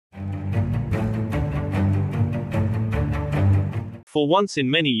For once in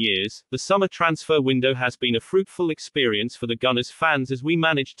many years, the summer transfer window has been a fruitful experience for the Gunners fans as we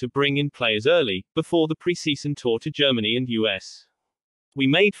managed to bring in players early, before the preseason tour to Germany and US. We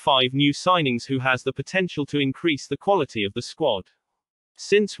made 5 new signings who has the potential to increase the quality of the squad.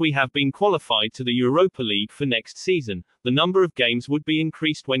 Since we have been qualified to the Europa League for next season, the number of games would be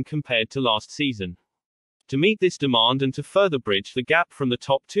increased when compared to last season. To meet this demand and to further bridge the gap from the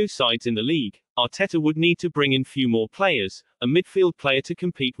top 2 sides in the league, Arteta would need to bring in few more players, a midfield player to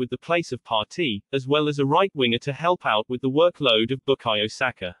compete with the place of Partey, as well as a right winger to help out with the workload of Bakayo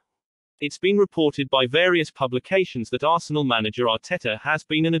Saka. It's been reported by various publications that Arsenal manager Arteta has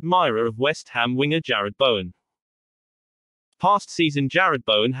been an admirer of West Ham winger Jarrod Bowen. Past season Jarrod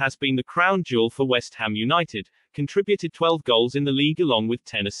Bowen has been the crown jewel for West Ham United, contributed 12 goals in the league along with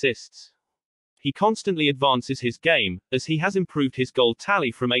 10 assists. He constantly advances his game, as he has improved his goal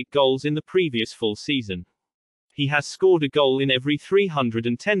tally from 8 goals in the previous full season. He has scored a goal in every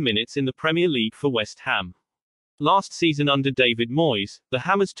 310 minutes in the Premier League for West Ham. Last season under David Moyes, the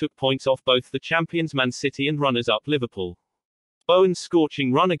Hammers took points off both the champions Man City and runners-up Liverpool. Bowen's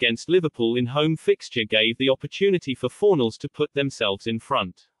scorching run against Liverpool in home fixture gave the opportunity for Fornals to put themselves in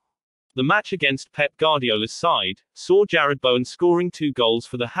front. The match against Pep Guardiola's side saw Jarrod Bowen scoring 2 goals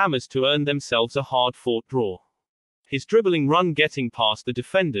for the Hammers to earn themselves a hard-fought draw. His dribbling run getting past the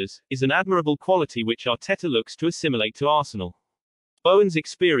defenders is an admirable quality which Arteta looks to assimilate to Arsenal. Bowen's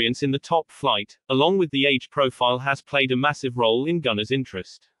experience in the top flight, along with the age profile, has played a massive role in Gunners'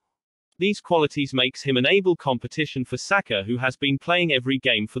 interest. These qualities makes him an able competition for Saka, who has been playing every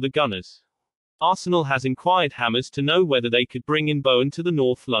game for the Gunners. Arsenal has inquired Hammers to know whether they could bring in Bowen to the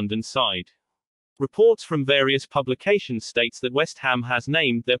North London side. Reports from various publications states that West Ham has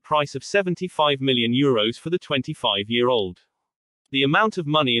named their price of €75 million for the 25-year-old. The amount of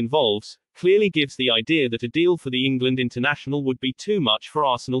money involved clearly gives the idea that a deal for the England international would be too much for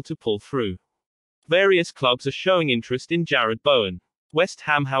Arsenal to pull through. Various clubs are showing interest in Jarrod Bowen. West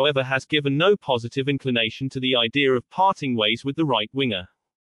Ham, however, has given no positive inclination to the idea of parting ways with the right winger.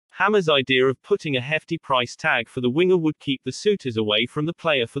 Hammer's idea of putting a hefty price tag for the winger would keep the suitors away from the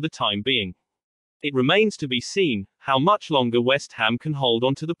player for the time being. It remains to be seen how much longer West Ham can hold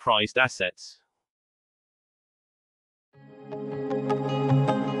on to the prized assets.